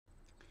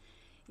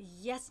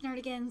Yes,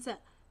 Nerdigans,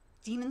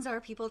 demons are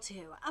people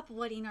too.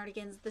 Upwoody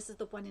Nerdigans, this is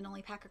the one and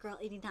only Packer Girl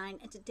 89,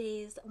 and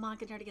today's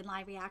Manga Nerdigan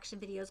live reaction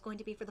video is going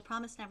to be for The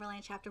Promised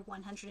Neverland chapter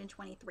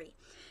 123.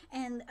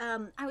 And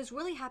I was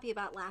really happy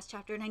about last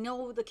chapter, and I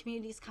know the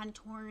community's kind of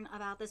torn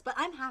about this, but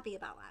I'm happy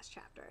about last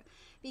chapter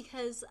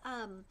because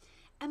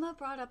Emma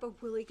brought up a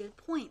really good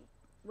point,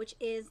 which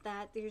is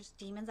that there's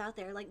demons out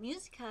there like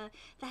Musica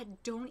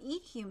that don't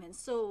eat humans.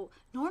 So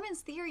Norman's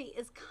theory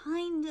is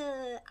kind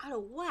of out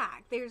of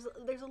whack. There's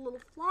a little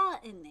flaw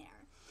in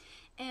there.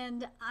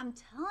 And I'm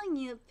telling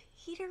you,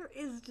 Peter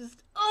is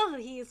just,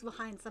 he's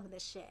behind some of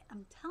this shit.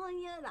 I'm telling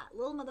you, that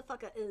little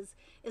motherfucker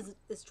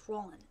is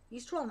trolling.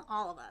 He's trolling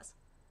all of us.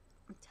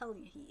 I'm telling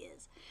you, he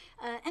is.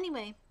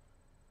 Anyway,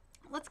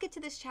 let's get to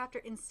this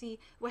chapter and see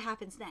what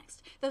happens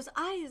next. Those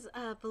eyes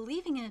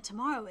believing in a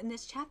tomorrow, and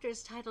this chapter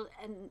is titled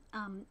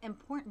An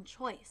Important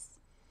Choice.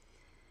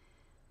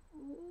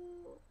 Ooh.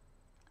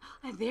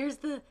 There's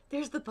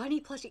the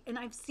bunny plushie, and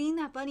I've seen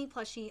that bunny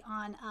plushie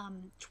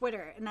on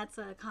Twitter, and that's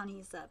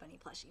Connie's bunny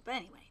plushie. But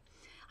anyway,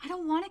 I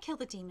don't want to kill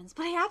the demons,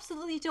 but I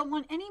absolutely don't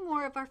want any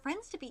more of our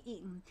friends to be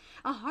eaten.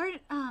 A hard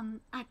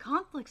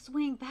conflict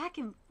swaying back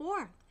and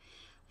forth.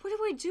 What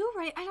do I do,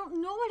 right? I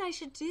don't know what I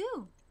should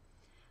do.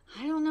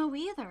 I don't know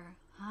either,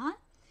 huh?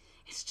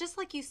 It's just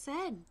like you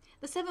said.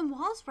 The Seven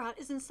Walls route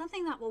isn't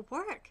something that will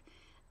work.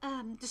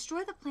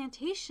 Destroy the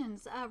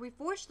plantations,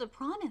 reforge the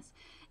promise.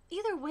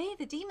 Either way,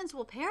 the demons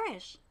will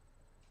perish.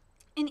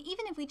 And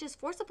even if we just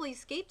forcibly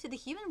escape to the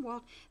human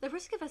world, the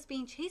risk of us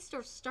being chased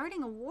or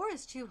starting a war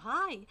is too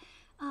high.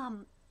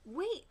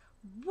 Wait,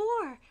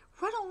 war,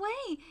 run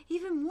away.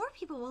 Even more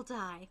people will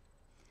die.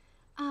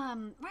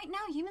 Right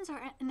now, humans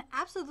are an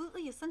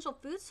absolutely essential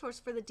food source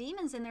for the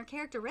demons and their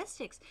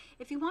characteristics.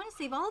 If you want to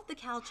save all of the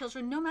cow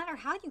children, no matter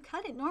how you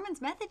cut it, Norman's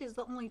method is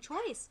the only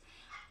choice.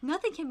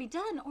 Nothing can be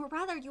done, or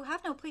rather, you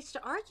have no place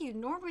to argue.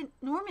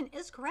 Norman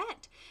is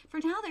correct.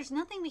 For now, there's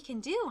nothing we can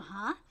do,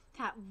 huh?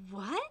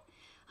 What?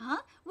 Huh?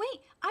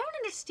 Wait, I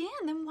don't understand.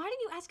 Then why did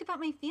you ask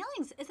about my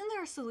feelings? Isn't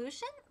there a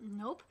solution?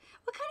 Nope.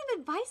 What kind of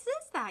advice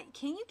is that?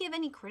 Can you give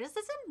any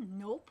criticism?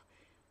 Nope.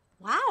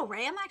 Wow,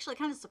 Ray, I'm actually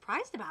kind of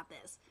surprised about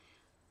this.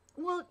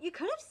 Well, you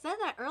could have said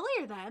that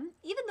earlier then.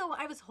 Even though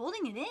I was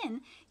holding it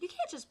in, you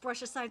can't just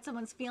brush aside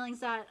someone's feelings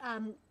that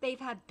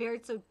they've had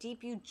buried so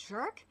deep, you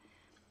jerk.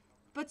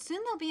 But soon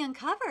they'll be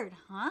uncovered,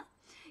 huh?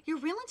 Your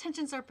real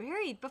intentions are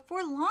buried.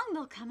 Before long,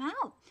 they'll come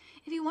out.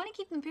 If you want to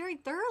keep them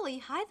buried thoroughly,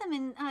 hide them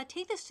and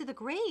take this to the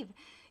grave.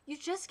 You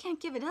just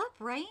can't give it up,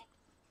 right?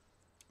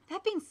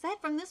 That being said,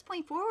 from this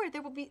point forward,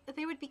 there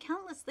would be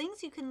countless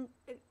things you couldn't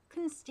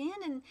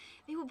stand, and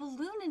they will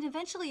balloon and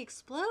eventually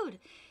explode.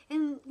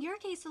 In your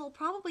case, it'll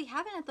probably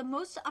happen at the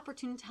most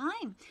opportune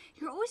time.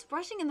 You're always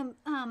rushing in the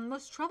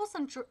most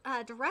troublesome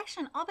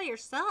direction all by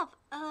yourself.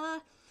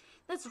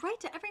 That's right.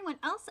 To everyone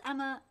else,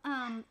 Emma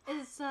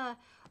is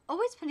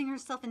always putting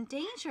herself in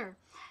danger.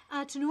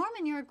 To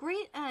Norman, you're a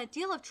great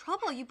deal of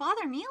trouble. You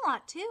bother me a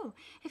lot, too.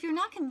 If you're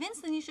not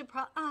convinced, then you should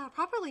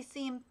properly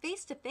see him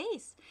face to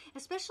face,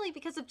 especially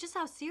because of just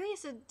how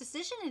serious a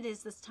decision it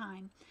is this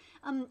time.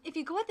 If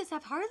you go at this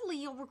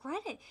half-heartedly, you'll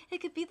regret it.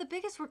 It could be the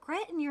biggest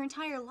regret in your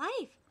entire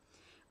life.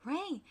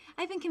 Ray,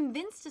 I've been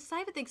convinced to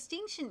side with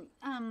extinction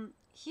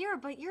here,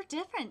 but you're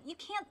different.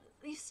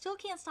 You still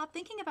can't stop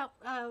thinking about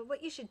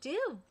what you should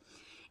do.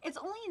 It's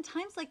only in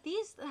times like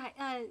these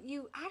that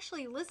you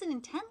actually listen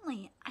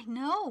intently. I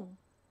know.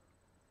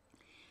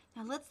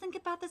 Now let's think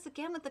about this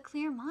again with a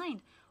clear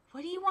mind.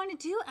 What do you want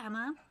to do,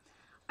 Emma?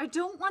 I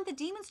don't want the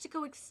demons to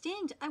go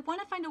extinct. I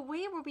want to find a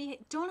way where we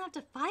don't have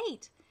to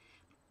fight.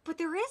 But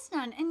there is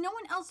none, and no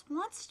one else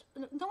wants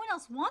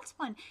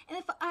one.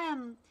 And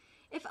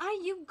if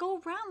you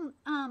go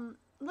around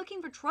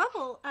looking for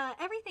trouble,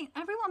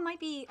 everyone might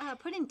be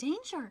put in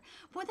danger.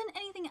 More than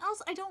anything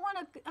else, I don't want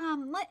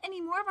to let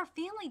any more of our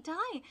family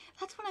die.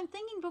 That's what I'm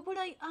thinking, but what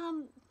I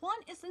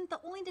want isn't the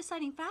only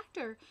deciding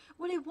factor.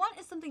 What I want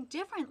is something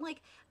different,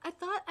 like I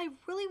thought I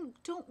really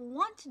don't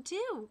want to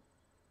do.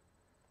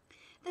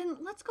 Then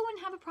let's go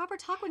and have a proper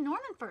talk with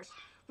Norman first.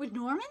 With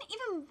Norman?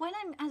 Even when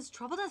I'm as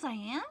troubled as I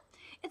am?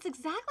 It's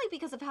exactly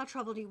because of how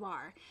troubled you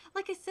are.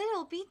 Like I said,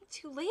 it'll be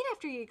too late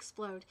after you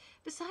explode.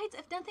 Besides,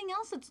 if nothing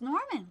else, it's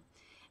Norman.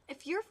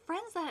 If you're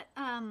friends that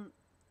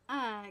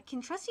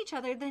can trust each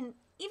other, then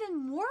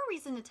even more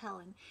reason to tell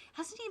him.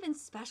 Hasn't he been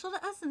special to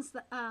us since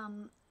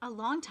a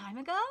long time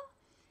ago?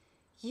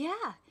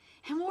 Yeah,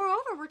 and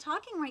moreover, we're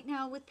talking right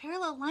now with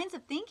parallel lines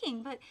of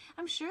thinking, but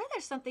I'm sure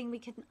there's something we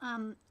can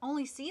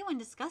only see when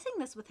discussing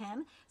this with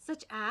him,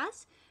 such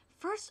as,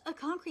 first, a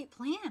concrete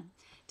plan.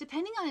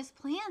 Depending on his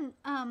plan,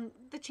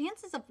 the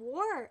chances of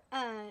war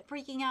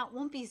breaking out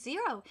won't be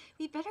zero.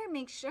 We better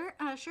make sure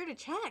to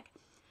check.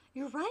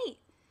 You're right.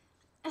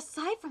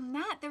 Aside from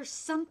that, there's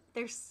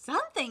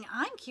something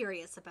I'm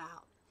curious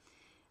about.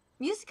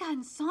 Musica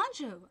and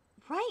Sanjo,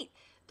 right?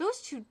 Those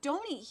two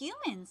don't eat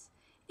humans.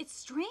 It's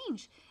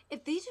strange.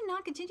 If they do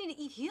not continue to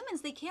eat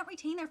humans, they can't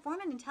retain their form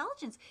and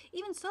intelligence.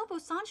 Even so,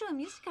 both Sancho and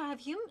Musica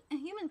have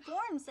human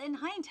forms and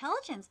high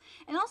intelligence,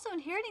 and also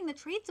inheriting the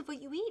traits of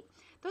what you eat.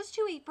 Those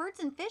two eat birds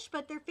and fish,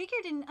 but their figure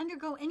didn't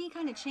undergo any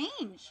kind of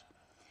change.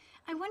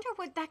 I wonder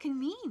what that can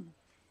mean.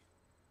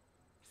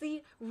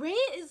 See, Ray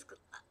is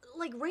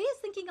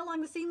thinking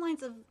along the same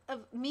lines of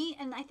me,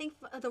 and I think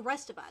the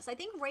rest of us. I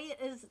think Ray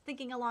is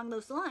thinking along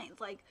those lines,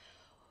 like,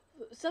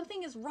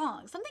 something is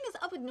wrong. Something is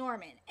up with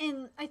Norman.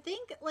 And I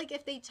think, like,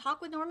 if they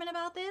talk with Norman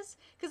about this,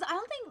 because I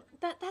don't think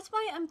that's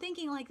why I'm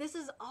thinking, like, this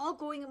is all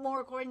going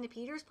more according to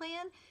Peter's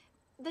plan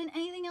than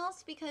anything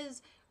else,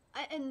 because,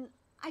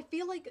 I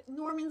feel like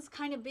Norman's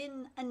kind of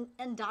been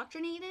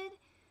indoctrinated,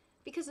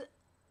 because,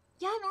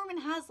 yeah, Norman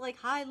has, like,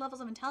 high levels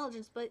of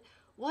intelligence, but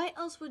why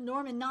else would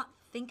Norman not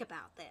think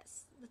about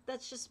this?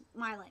 That's just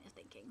my line of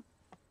thinking.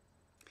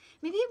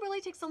 Maybe it really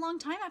takes a long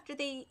time after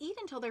they eat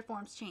until their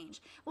forms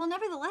change. Well,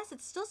 nevertheless,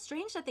 it's still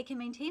strange that they can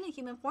maintain a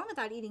human form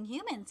without eating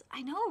humans.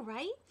 I know,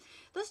 right?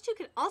 Those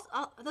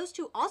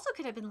two also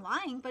could have been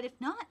lying, but if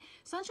not,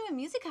 Sancho and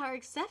Musica are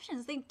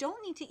exceptions. They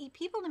don't need to eat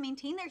people to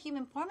maintain their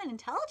human form and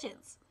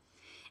intelligence.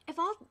 If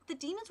all the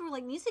demons were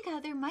like Musica,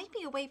 there might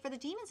be a way for the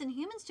demons and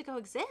humans to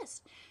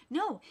coexist.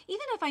 No,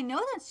 even if I know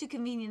that's too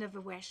convenient of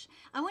a wish,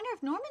 I wonder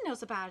if Norman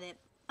knows about it.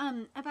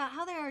 About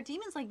how there are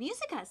demons like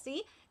Musica.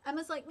 See,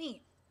 Emma's like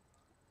me.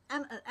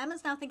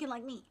 Emma's now thinking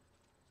like me.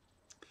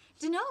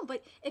 Dunno,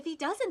 but if he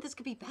doesn't, this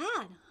could be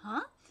bad,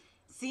 huh?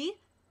 See?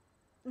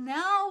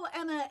 Now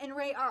Emma and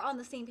Ray are on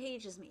the same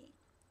page as me.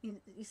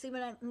 You see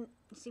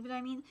what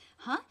I mean?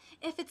 Huh?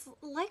 If it's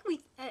like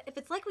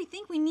we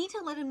think, we need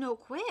to let him know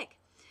quick.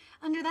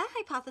 Under that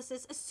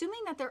hypothesis,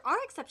 assuming that there are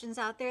exceptions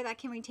out there that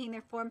can retain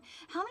their form,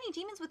 how many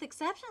demons with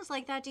exceptions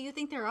like that do you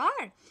think there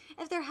are?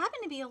 If there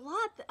happen to be a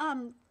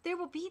lot, there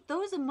will be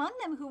those among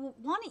them who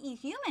want to eat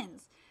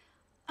humans.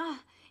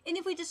 And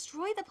if we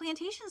destroy the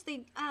plantations,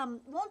 they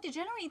won't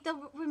degenerate.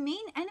 They'll remain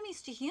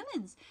enemies to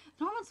humans.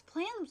 Norman's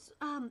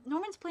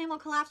plan will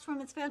collapse from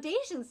its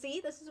foundation.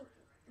 See, this is,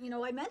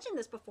 I mentioned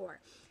this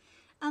before.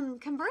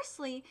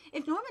 Conversely,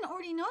 if Norman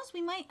already knows,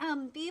 we might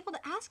be able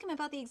to ask him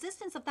about the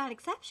existence of that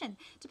exception.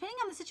 Depending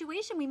on the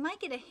situation, we might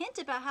get a hint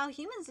about how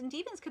humans and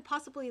demons could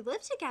possibly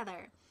live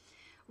together.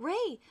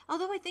 Ray,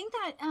 although I think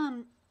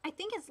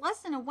it's less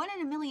than a 1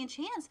 in a million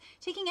chance.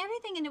 Taking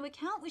everything into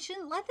account, we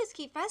shouldn't let this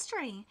keep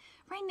festering.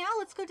 Right now,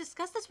 let's go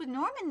discuss this with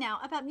Norman now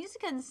about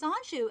Musica and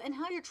Sancho and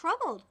how you're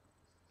troubled.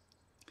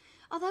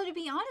 Although, to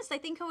be honest, I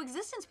think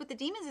coexistence with the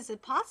demons is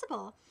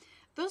impossible.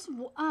 Those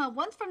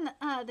ones from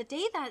the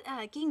day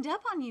that ganged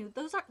up on you,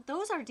 those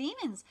are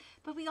demons.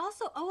 But we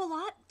also owe a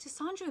lot to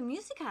Sancho and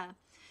Musica.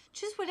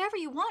 Choose whatever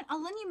you want.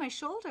 I'll lend you my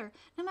shoulder.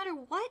 No matter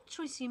what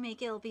choice you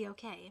make, it'll be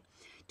okay.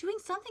 Doing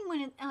something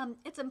when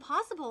it's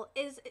impossible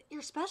is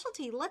your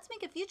specialty. Let's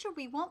make a future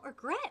we won't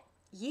regret.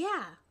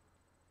 Yeah.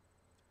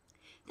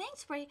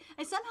 Thanks, Ray.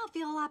 I somehow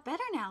feel a lot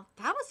better now.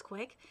 That was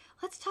quick.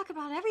 Let's talk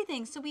about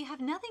everything so we have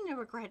nothing to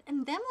regret,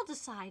 and then we'll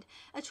decide.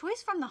 A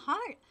choice from the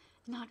heart.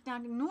 Knock,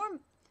 knock,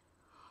 Norm.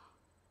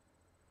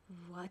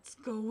 What's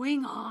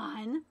going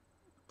on?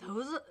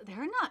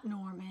 They're not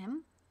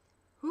Norman.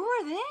 Who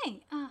are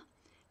they?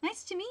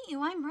 Nice to meet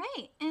you. I'm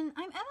Ray. And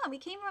I'm Emma. We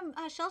came from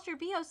Shelter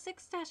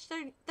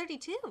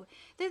BO6-32.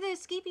 They're the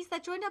escapees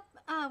that joined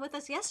up with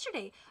us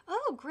yesterday.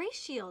 Oh,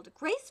 Gracefield.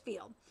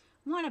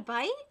 Want a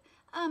bite?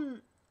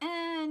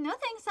 No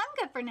thanks. I'm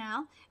good for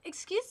now.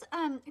 Excuse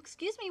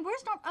me.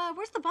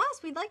 Where's the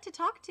boss? We'd like to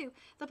talk to.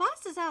 The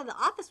boss is out of the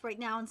office right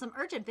now on some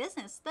urgent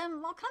business.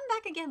 Then we'll come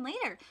back again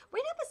later.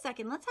 Wait up a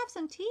second. Let's have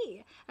some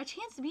tea. A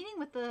chance meeting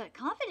with the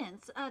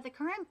confidence. The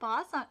current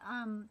boss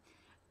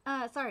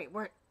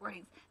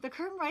warnings. The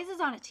curtain rises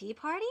on a tea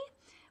party?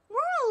 We're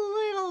a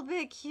little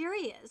bit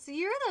curious.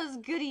 You're those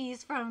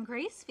goodies from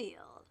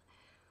Gracefield.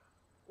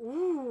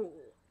 Ooh.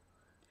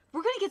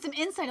 We're going to get some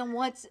insight on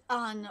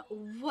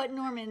what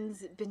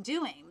Norman's been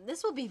doing.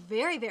 This will be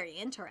very, very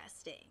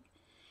interesting.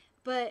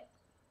 But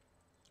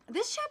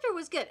this chapter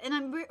was good, and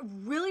I'm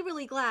really,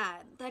 really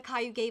glad that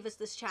Caillou gave us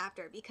this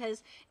chapter,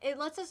 because it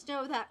lets us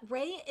know that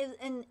Ray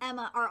and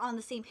Emma are on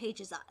the same page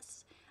as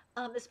us.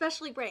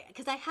 Especially Ray,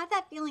 because I had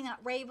that feeling that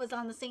Ray was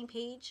on the same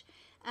page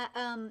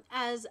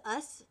as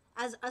us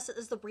as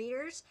the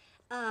readers.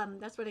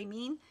 That's what I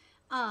mean.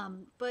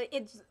 But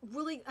it's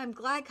really, I'm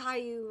glad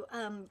Caillou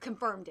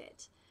confirmed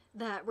it,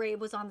 that Ray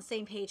was on the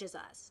same page as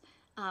us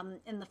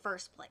in the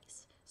first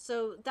place.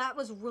 So that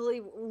was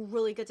really,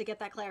 really good to get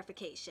that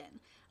clarification.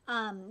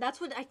 That's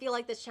what I feel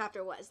like this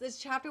chapter was. This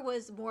chapter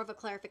was more of a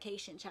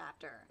clarification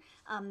chapter,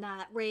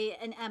 that Ray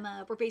and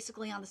Emma were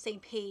basically on the same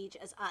page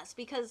as us,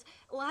 because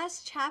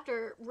last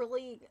chapter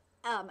really,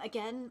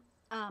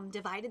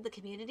 divided the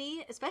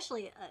community.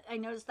 Especially, I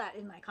noticed that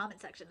in my comment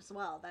section as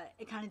well, that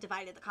it kind of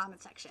divided the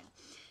comment section.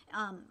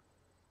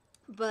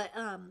 But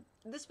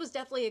this was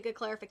definitely a good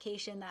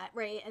clarification that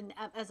Ray and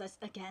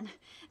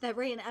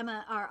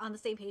Emma are on the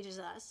same page as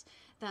us.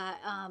 That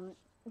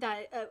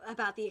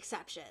about the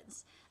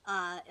exceptions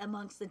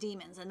amongst the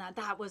demons, and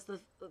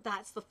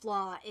that's the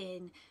flaw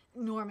in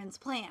Norman's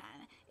plan,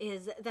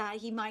 is that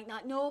he might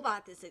not know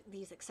about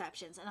these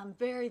exceptions. And I'm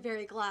very,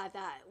 very glad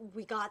that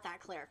we got that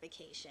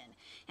clarification.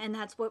 And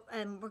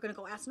we're gonna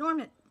go ask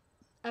Norman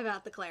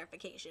about the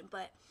clarification.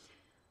 But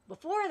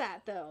before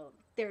that, though,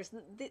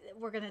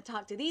 we're gonna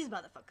talk to these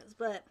motherfuckers.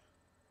 But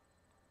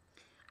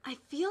I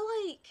feel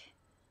like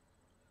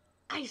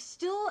I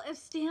still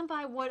stand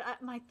by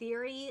my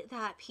theory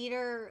that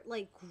Peter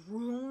like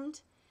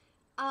groomed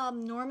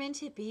Norman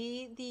to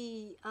be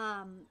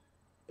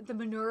the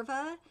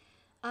Minerva,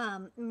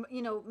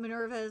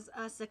 Minerva's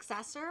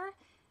successor,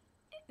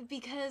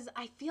 because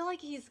I feel like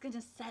he's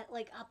gonna set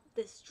like up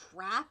this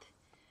trap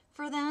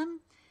for them.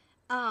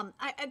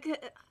 I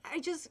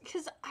just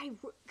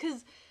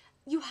because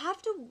you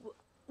have to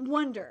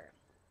wonder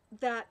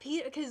that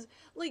Peter, because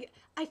like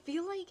I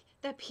feel like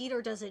that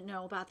Peter doesn't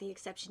know about the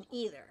exception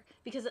either,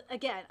 because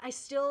again I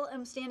still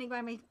am standing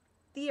by my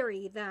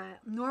theory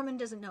that Norman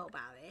doesn't know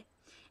about it,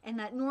 and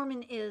that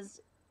Norman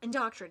is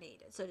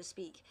indoctrinated, so to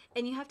speak.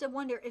 And you have to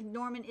wonder if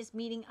Norman is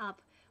meeting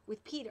up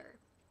with Peter,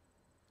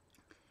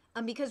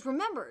 because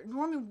remember,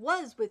 Norman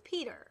was with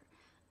Peter,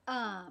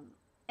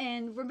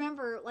 and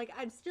remember, like,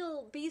 I'm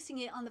still basing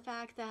it on the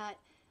fact that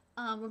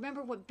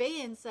remember what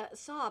Bayan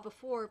saw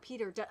before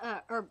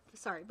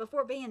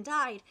before Bayan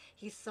died.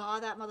 He saw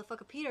that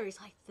motherfucker Peter. He's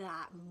like,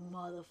 that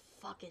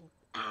motherfucking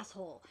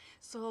asshole.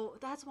 So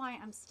that's why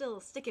I'm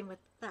still sticking with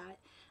that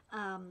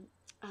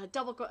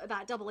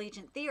double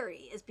agent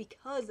theory, is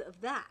because of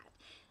that.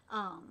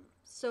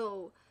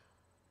 So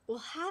we'll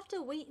have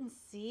to wait and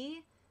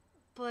see,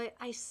 but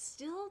I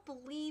still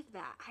believe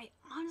that. I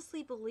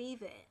honestly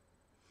believe it.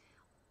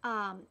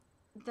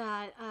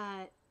 That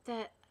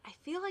I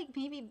feel like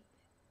maybe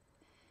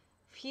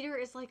Peter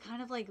is like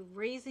kind of like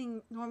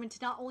raising Norman to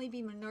not only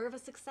be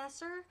Minerva's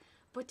successor,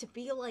 but to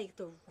be like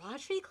the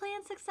Rodri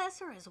clan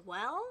successor as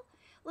well.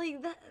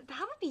 Like that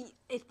would be,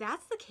 if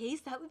that's the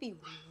case, that would be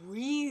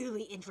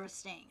really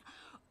interesting.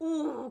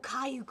 Ooh,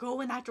 Caillou,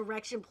 go in that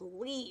direction,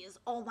 please.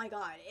 Oh my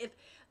god. If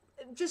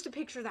just to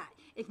picture that.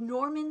 If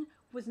Norman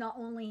was not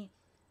only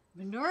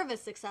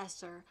Minerva's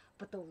successor,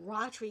 but the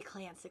Rodri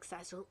clan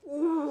successor.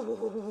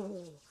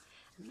 Ooh.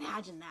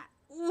 Imagine that.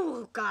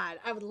 Ooh, God,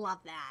 I would love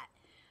that.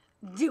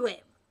 Do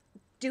it.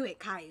 Do it,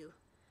 Caillou.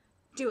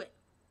 Do it.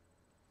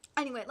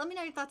 Anyway, let me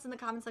know your thoughts in the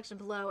comment section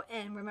below,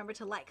 and remember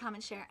to like,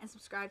 comment, share, and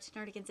subscribe to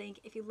Nerdigans Inc.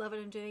 if you love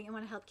what I'm doing and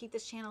want to help keep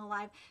this channel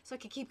alive so I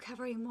can keep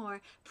covering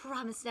more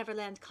Promised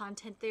Neverland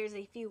content. There's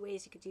a few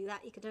ways you could do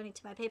that. You could donate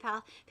to my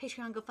PayPal,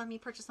 Patreon,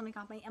 GoFundMe, purchase something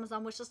off my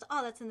Amazon wishlist.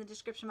 All that's in the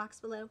description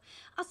box below.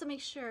 Also,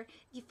 make sure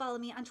you follow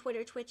me on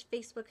Twitter, Twitch,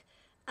 Facebook,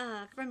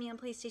 from me on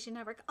PlayStation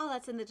Network. All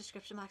that's in the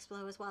description box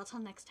below as well. Until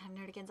next time,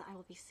 Nerdigans, I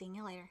will be seeing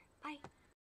you later. Bye.